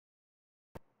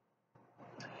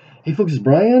Hey folks, it's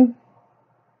Brian.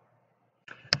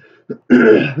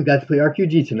 We got to play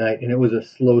RQG tonight, and it was a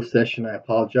slow session. I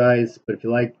apologize, but if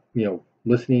you like,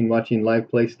 listening, watching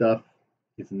live play stuff,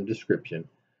 it's in the description.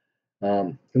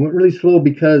 It went really slow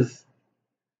because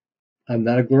I'm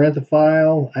not a Glorantha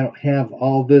file. I don't have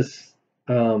all this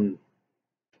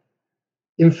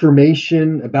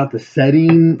information about the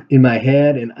setting in my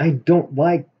head, and I don't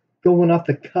like going off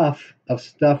the cuff of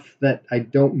stuff that I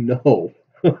don't know.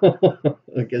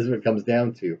 I guess what it comes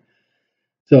down to.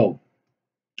 So.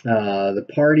 The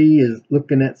party is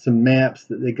looking at some maps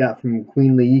that they got from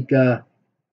Queen Laika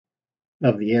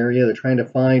of the area. They're trying to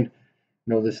find,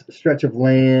 this stretch of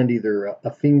land, either a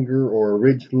finger or a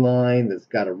ridge line that's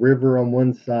got a river on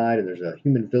one side, and there's a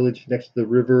human village next to the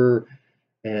river,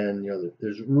 and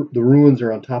there's the ruins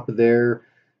are on top of there.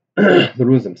 The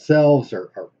ruins themselves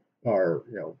are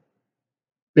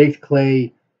baked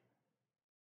clay,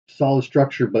 solid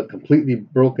structure, but completely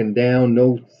broken down.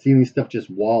 No ceiling stuff, just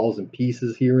walls and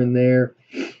pieces here and there.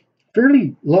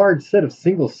 Fairly large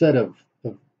single set of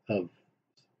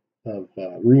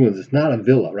ruins. It's not a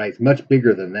villa, right? It's much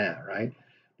bigger than that, right?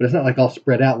 But it's not like all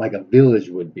spread out like a village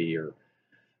would be, or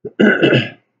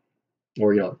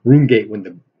or Runegate when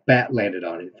the bat landed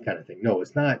on it, kind of thing. No,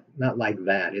 it's not like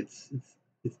that. It's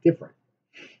different.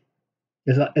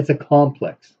 It's a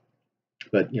complex,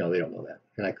 but they don't know that,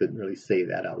 and I couldn't really say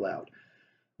that out loud.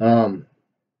 And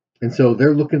so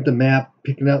they're looking at the map,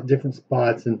 picking out different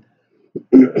spots, and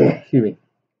excuse me,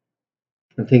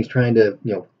 and things trying to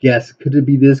guess, could it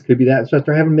be this, could it be that. So I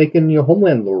start making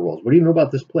homeland lore rolls. What do you know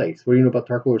about this place? What do you know about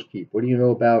Tarkalor's Keep? What do you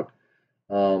know about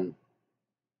the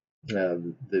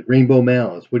Rainbow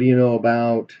Mountains? What do you know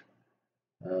about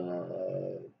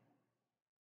the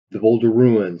Boulder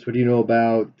Ruins? What do you know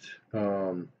about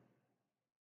the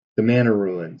Manor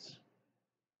Ruins?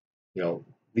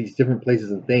 These different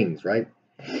places and things, right?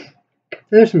 And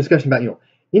there's some discussion about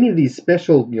any of these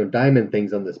special diamond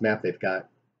things on this map they've got.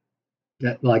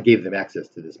 Well, I gave them access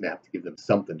to this map to give them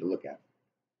something to look at.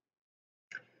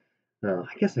 I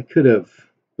guess I could have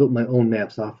built my own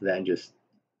maps off of that and just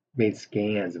made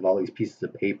scans of all these pieces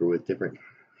of paper with different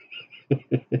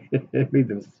made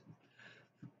them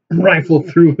rifle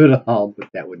through it all, but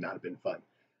that would not have been fun.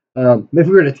 If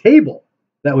we were at a table,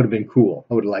 that would have been cool.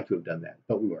 I would have liked to have done that,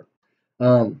 but we weren't.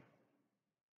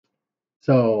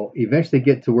 So eventually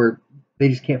get to where they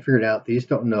just can't figure it out. They just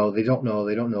don't know. They don't know.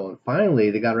 And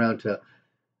finally, they got around to,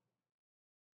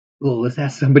 well, let's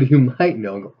ask somebody who might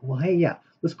know. And go, well, hey, yeah,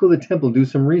 let's go to the temple and do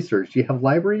some research. Do you have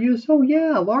library use? Oh,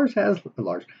 yeah,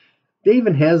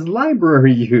 David has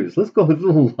library use. Let's go to the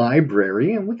little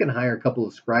library, and we can hire a couple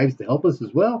of scribes to help us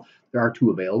as well. There are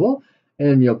 2 available.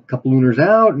 And, a couple lunars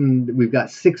out, and we've got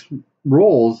 6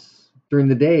 rolls during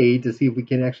the day to see if we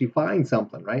can actually find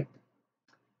something, right?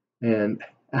 And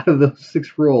out of those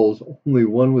 6 rolls, only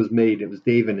 1 was made. It was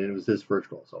David, and it was his first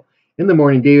roll. So in the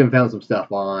morning, David found some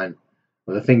stuff on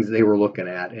the things they were looking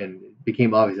at, and it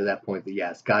became obvious at that point that, yeah,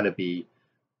 it's got to be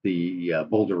the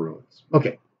Boulder Ruins.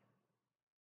 Okay.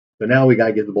 So now we got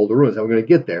to get the Boulder Ruins. How we're going to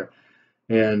get there.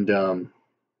 And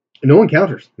no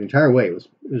encounters the entire way. It was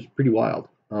pretty wild.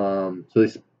 So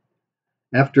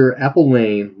after Apple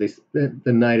Lane, they spent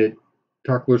the night at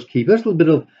Tarkalor's Keep. There's a little bit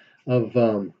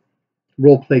of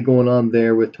role play going on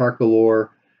there with Tarkalor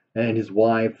and his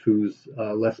wife, who's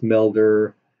Les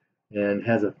Melder, and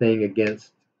has a thing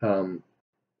against the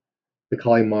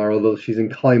Kalimar, although she's in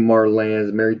Kalimar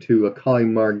lands, married to a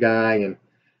Kalimar guy, and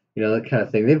that kind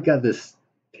of thing. They've got this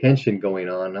tension going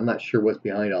on. I'm not sure what's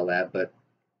behind all that, but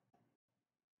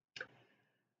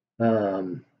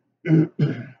so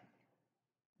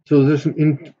there's some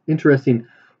interesting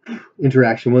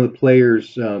interaction. One of the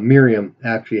players, Miriam,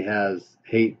 actually has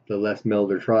hate the Les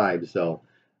Melder tribe, so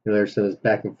there's some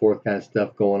back and forth kind of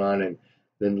stuff going on, and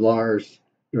then Lars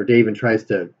or David tries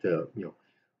to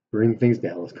bring things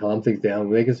down. Let's calm things down.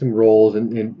 We're making some rolls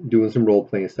and doing some role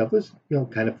playing stuff. It was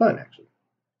kind of fun actually.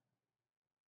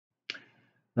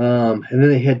 And then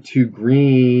they head to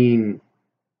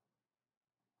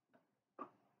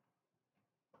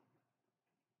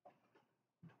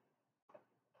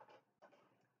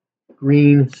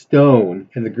Greenstone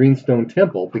and the Greenstone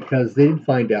Temple, because they did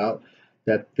find out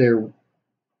that there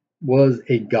was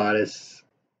a goddess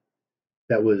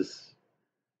that was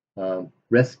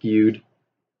rescued.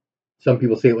 Some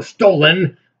people say it was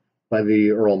stolen by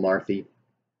the Earl Marthy.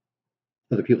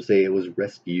 Other people say it was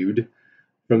rescued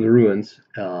from the ruins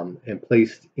and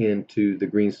placed into the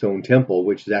Greenstone Temple,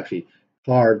 which is actually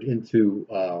carved into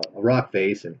a rock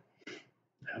face. And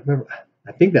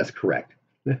I think that's correct.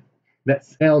 That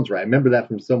sounds right. I remember that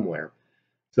from somewhere.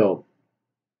 So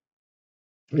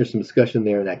there's some discussion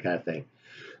there and that kind of thing.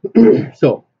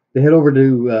 So they head over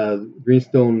to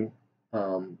Greenstone,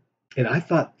 and I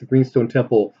thought the Greenstone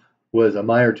Temple was a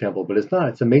minor temple, but it's not.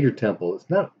 It's a major temple. It's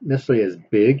not necessarily as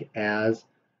big as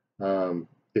the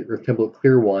Earth Temple at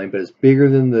Clearwine, but it's bigger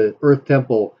than the Earth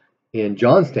Temple in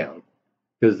Johnstown,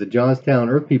 because the Johnstown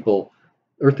Earth Temple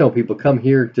people come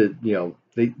here to,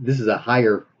 this is a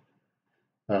higher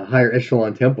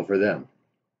echelon temple for them.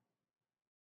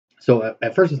 So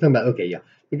at first I was thinking about, okay, yeah,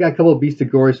 we got a couple of beasts of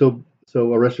glory, so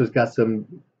Arrestra's got some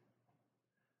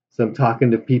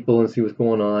talking to people and see what's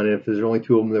going on. And if there's only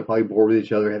two of them, they're probably bored with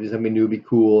each other. Having somebody new would be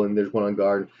cool, and there's one on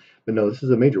guard. But no, this is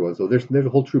a major one, so there's a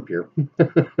whole troop here,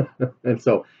 and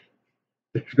so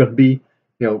there's going to be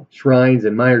shrines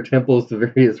and minor temples to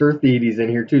various earth deities in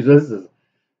here too. So this is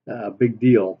a big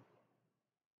deal.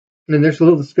 And there's a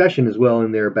little discussion as well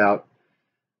in there about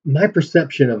my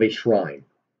perception of a shrine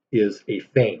is a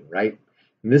thing, right?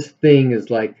 And this thing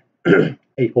is like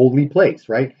a holy place,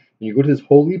 right? And you go to this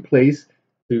holy place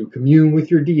to commune with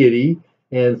your deity,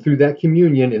 and through that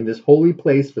communion in this holy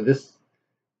place, for this,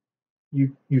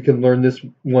 you can learn this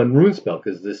one rune spell,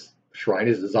 because this shrine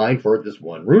is designed for this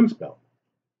one rune spell.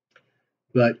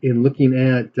 But in looking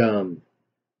at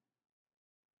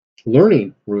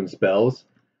learning rune spells,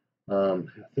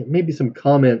 maybe some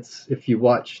comments if you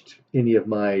watched any of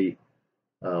my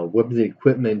weapons and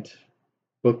equipment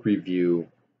book review.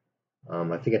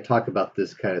 I think I talk about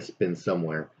this kind of spin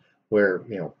somewhere, where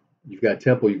you've got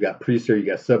temple, you've got priests there, you've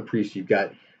got sub priests, you've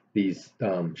got these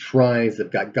shrines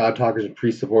that've got god talkers and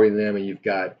priests supporting them, and you've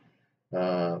got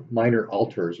minor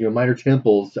altars, minor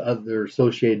temples to other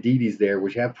associated deities there,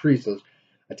 which have priests. So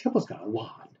a temple's got a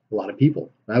lot of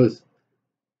people. I was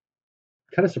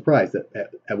kind of surprised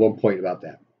at one point about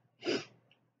that.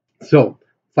 So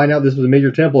find out this was a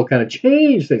major temple kind of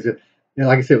changed things. And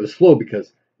like I said, it was slow,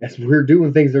 because as we're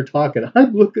doing things, they're talking,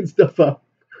 I'm looking stuff up.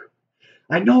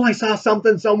 I know I saw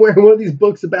something somewhere in one of these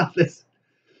books about this.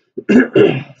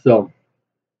 So,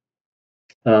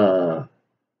 but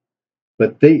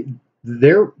what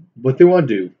they want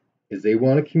to do is they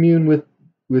want to commune with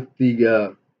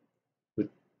the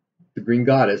green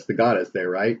goddess, the goddess there,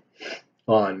 right?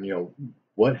 On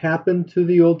what happened to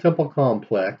the old temple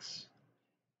complex.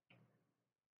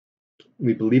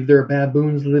 We believe there are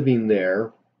baboons living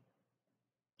there.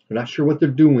 We're not sure what they're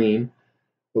doing,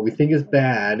 but we think it's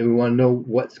bad, and we want to know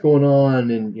what's going on,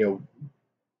 and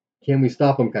can we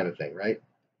stop them, kind of thing, right?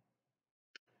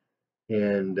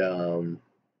 And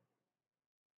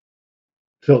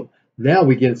so now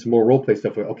we get into some more roleplay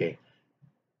stuff. Where, okay,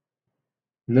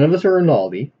 none of us are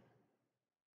Rinaldi.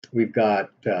 We've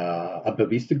got a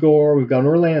Babista Gore, we've got an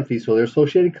Orlanthe, so they're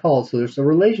associated cults, so there's a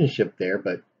relationship there,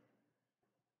 but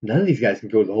none of these guys can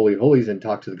go to the Holy of Holies and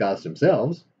talk to the gods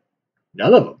themselves.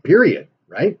 None of them, period,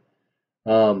 right?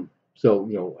 So,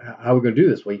 how are we going to do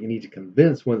this? Well, you need to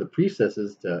convince one of the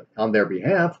priestesses to, on their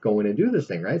behalf, go in and do this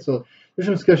thing, right? So there's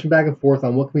some discussion back and forth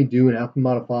on what can we do and how can we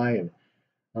modify.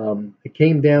 And it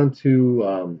came down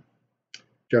to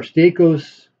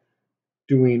Jarstakos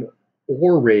doing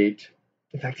orate.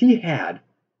 In fact, he had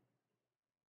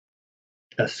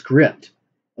a script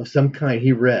of some kind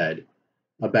he read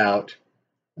about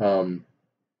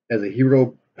as a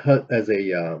hero, as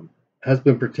a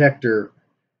husband protector.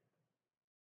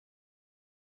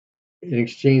 In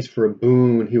exchange for a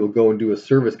boon, he will go and do a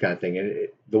service kind of thing. And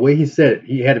the way he said it,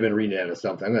 he had to have been reading it out of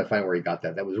something. I'm going to find where he got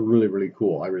that. That was really, really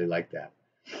cool. I really like that.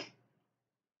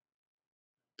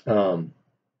 And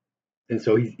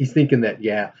so he's thinking that,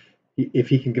 yeah, if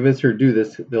he can convince her to do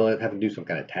this, they'll have to do some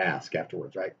kind of task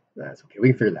afterwards, right? That's okay. We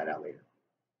can figure that out later.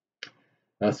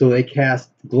 So they cast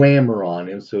glamour on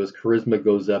him, so his charisma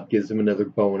goes up, gives him another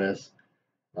bonus.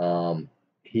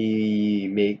 He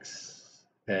makes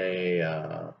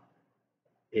a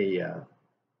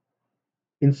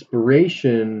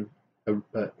inspiration,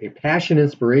 a passion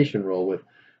inspiration roll with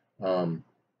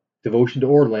devotion to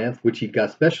Orlanthe, which he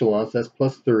got special on, so that's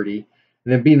plus 30.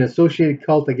 And then being an associated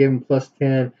cult, I gave him plus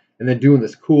 10. And then doing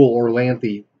this cool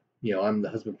Orlanthe, I'm the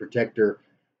husband protector.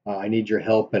 I need your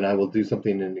help, and I will do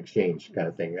something in exchange, kind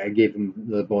of thing. I gave him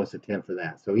the bonus of 10 for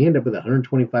that. So he ended up with a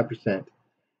 125%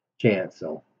 chance.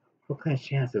 So what kind of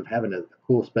chance of having a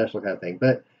cool special kind of thing?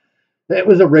 But it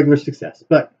was a regular success.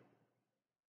 But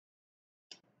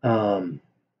the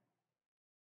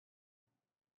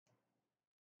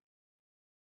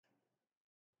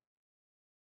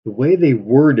way they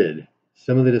worded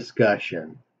some of the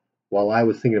discussion, while I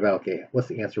was thinking about, okay, what's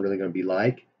the answer really going to be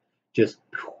like? Just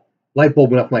light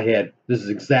bulb went off my head. This is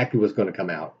exactly what's going to come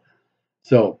out.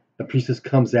 So the priestess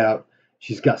comes out.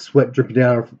 She's got sweat dripping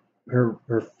down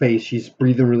her face. She's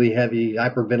breathing really heavy,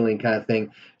 hyperventilating kind of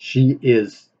thing. She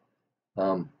is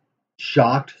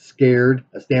shocked, scared,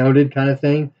 astounded kind of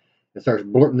thing, and starts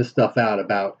blurting this stuff out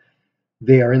about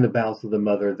they are in the bowels of the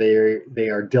mother. They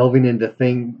are delving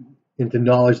into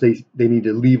knowledge they need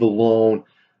to leave alone.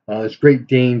 There's great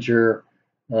danger.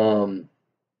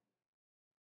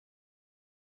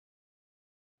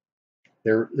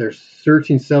 They're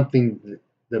searching something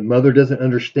the mother doesn't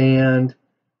understand.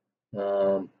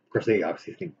 Of course, they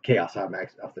obviously think chaos off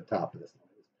the top of this.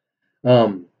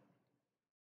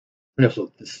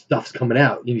 So the stuff's coming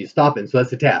out. You need to stop it. So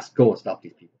that's the task. Go and stop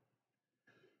these people.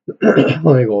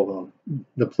 Well, they go. Well,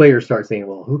 the players start saying,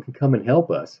 "Well, who can come and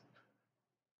help us?"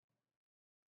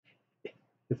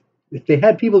 If they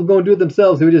had people go and do it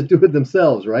themselves, they would just do it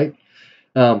themselves, right?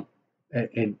 And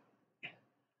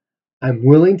I'm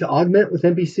willing to augment with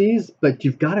NPCs, but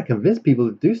you've got to convince people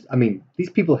to do. I mean,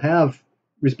 these people have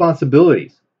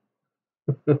responsibilities.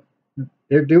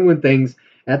 They're doing things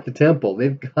at the temple.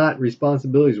 They've got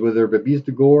responsibilities, whether they're Beast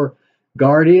of Gore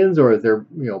guardians or they're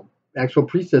actual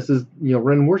priestesses,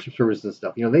 running worship services and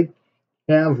stuff. They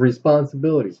have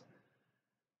responsibilities.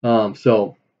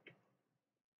 So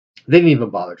they didn't even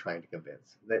bother trying to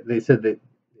convince. They said that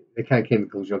they kind of came to the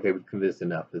conclusion, okay, we've convinced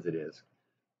enough as it is.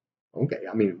 Okay,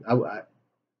 I mean,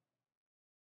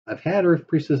 I've had Earth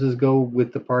priestesses go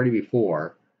with the party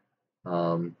before.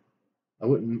 I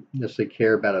wouldn't necessarily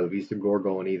care about a Beast of Gore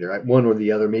going either. One or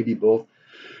the other, maybe both.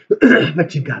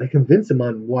 But you got to convince them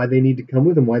on why they need to come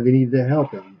with them, why they need the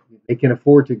help, and they can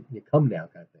afford to come now,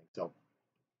 kind of thing. So,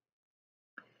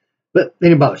 but they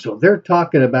didn't bother. So they're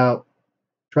talking about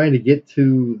trying to get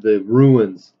to the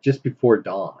ruins just before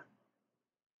dawn,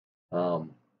 so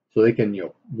they can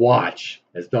watch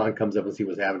as dawn comes up and see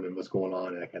what's happening and what's going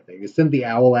on and that kind of thing. They send the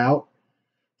owl out.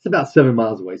 It's about 7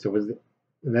 miles away, so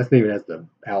and that's not even as the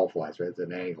owl flies, right? It's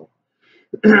an angle.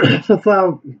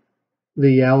 So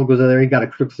the owl goes out there. He got a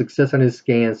critical success on his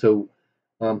scan, so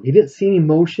he didn't see any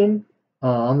motion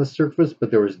on the surface, but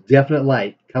there was definite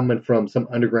light coming from some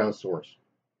underground source.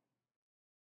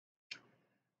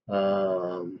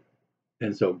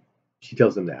 And so she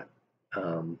tells him that.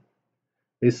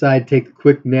 They decide to take a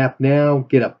quick nap now,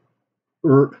 get up,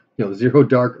 zero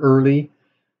dark early,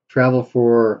 travel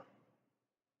for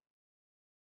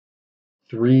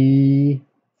 3-4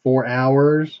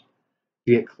 hours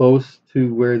to get close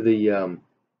to where the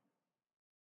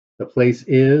place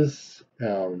is,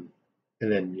 and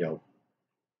then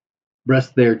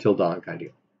rest there till dawn, kind of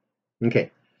deal.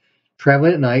 Okay,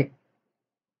 traveling at night.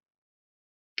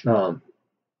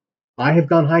 I have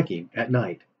gone hiking at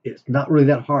night. It's not really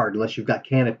that hard unless you've got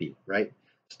canopy, right?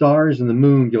 Stars and the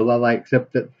moon give a lot of light,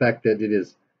 except the fact that it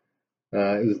is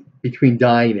between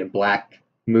dying and black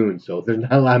moon, so there's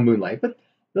not a lot of moonlight. But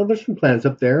there's some planets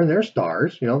up there, and there's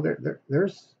stars.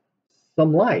 There's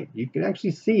some light. You can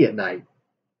actually see at night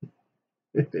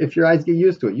if your eyes get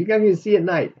used to it. You can actually see at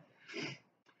night.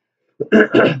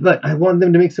 But I wanted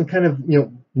them to make some kind of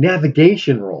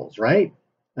navigation rolls, right?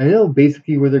 I know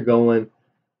basically where they're going.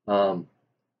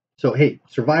 So hey,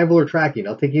 survival or tracking,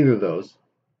 I'll take either of those,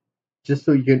 just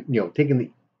so you can taking the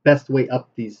best way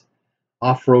up these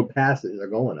off-road passes they're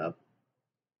going up.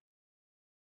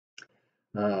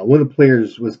 One of the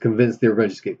players was convinced they were going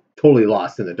to just get totally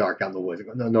lost in the dark out in the woods. I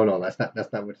go, no, that's not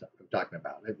what I'm talking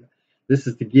about. This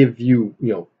is to give you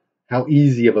how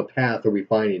easy of a path are we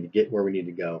finding to get where we need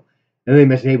to go. And they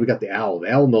mentioned, hey, we got the owl.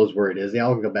 The owl knows where it is. The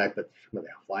owl can go back, but the owl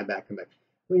fly back, come back.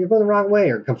 Well, you're going the wrong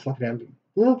way, or come flying down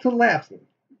a little to the left.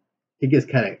 It gets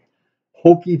kind of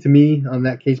hokey to me on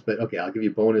that case, but okay, I'll give you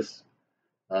a bonus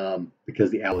because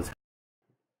the owl is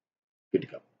good to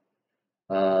go.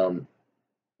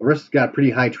 Marissa's got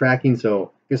pretty high tracking, so I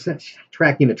guess that's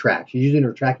tracking a track. She's using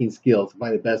her tracking skills to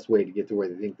find the best way to get to where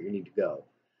they think they need to go.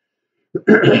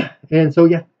 And so,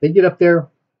 yeah, they get up there.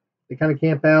 They kind of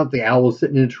camp out. The owl is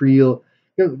sitting in a tree,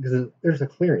 because there's a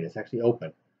clearing. It's actually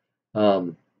open.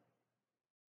 And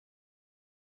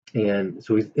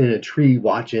so he's in a tree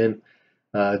watching.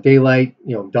 Daylight,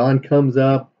 dawn comes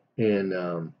up, and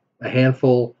a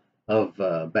handful of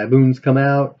baboons come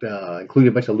out, including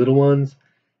a bunch of little ones.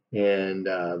 And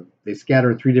they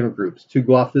scatter in 3 different groups. 2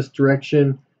 go off this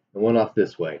direction, and 1 off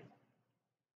this way.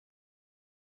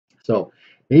 So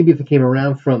maybe if they came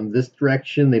around from this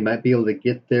direction, they might be able to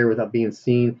get there without being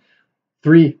seen.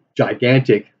 3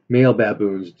 gigantic male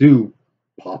baboons do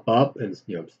pop up and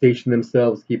station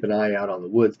themselves, keep an eye out on the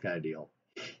woods, kind of deal.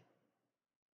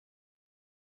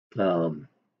 And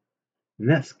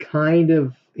that's kind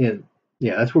of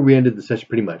that's where we ended the session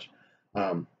pretty much.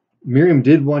 Miriam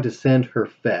did want to send her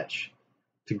fetch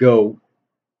to go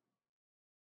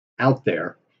out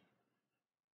there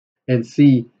and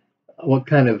see what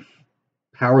kind of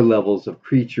power levels of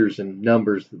creatures and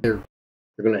numbers they're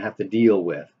they're going to have to deal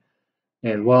with.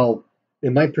 And while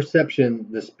in my perception,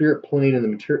 the spirit plane and the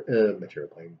material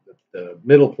plane, the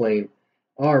middle plane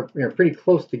are pretty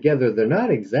close together, they're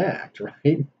not exact,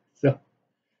 right? So,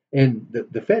 and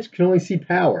the fetch can only see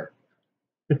power.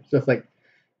 So it's like,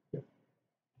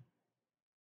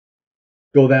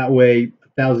 go that way,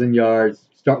 1,000 yards,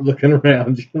 start looking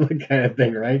around, that kind of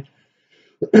thing, right?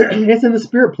 It's in the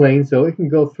spirit plane, so it can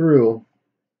go through.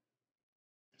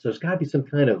 So there's got to be some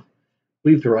kind of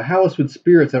lead through. How else would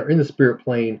spirits that are in the spirit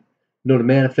plane know to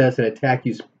manifest and attack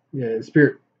you,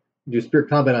 spirit, do spirit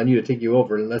combat on you to take you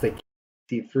over unless they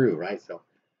see through, right? So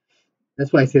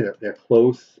that's why I say they're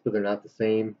close, but they're not the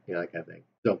same, that kind of thing.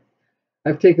 So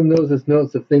I've taken those as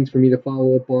notes of things for me to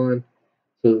follow up on.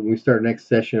 So when we start next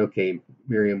session, okay,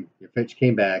 Miriam, your fetch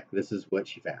came back. This is what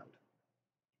she found.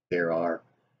 There are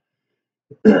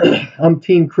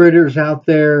umpteen critters out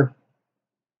there.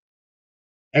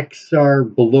 X are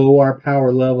below our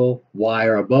power level. Y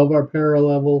are above our power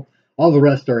level. All the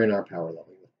rest are in our power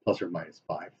level, plus or minus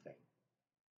 5 thing.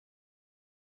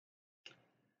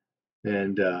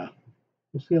 And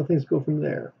we'll see how things go from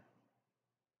there.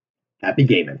 Happy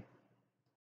gaming.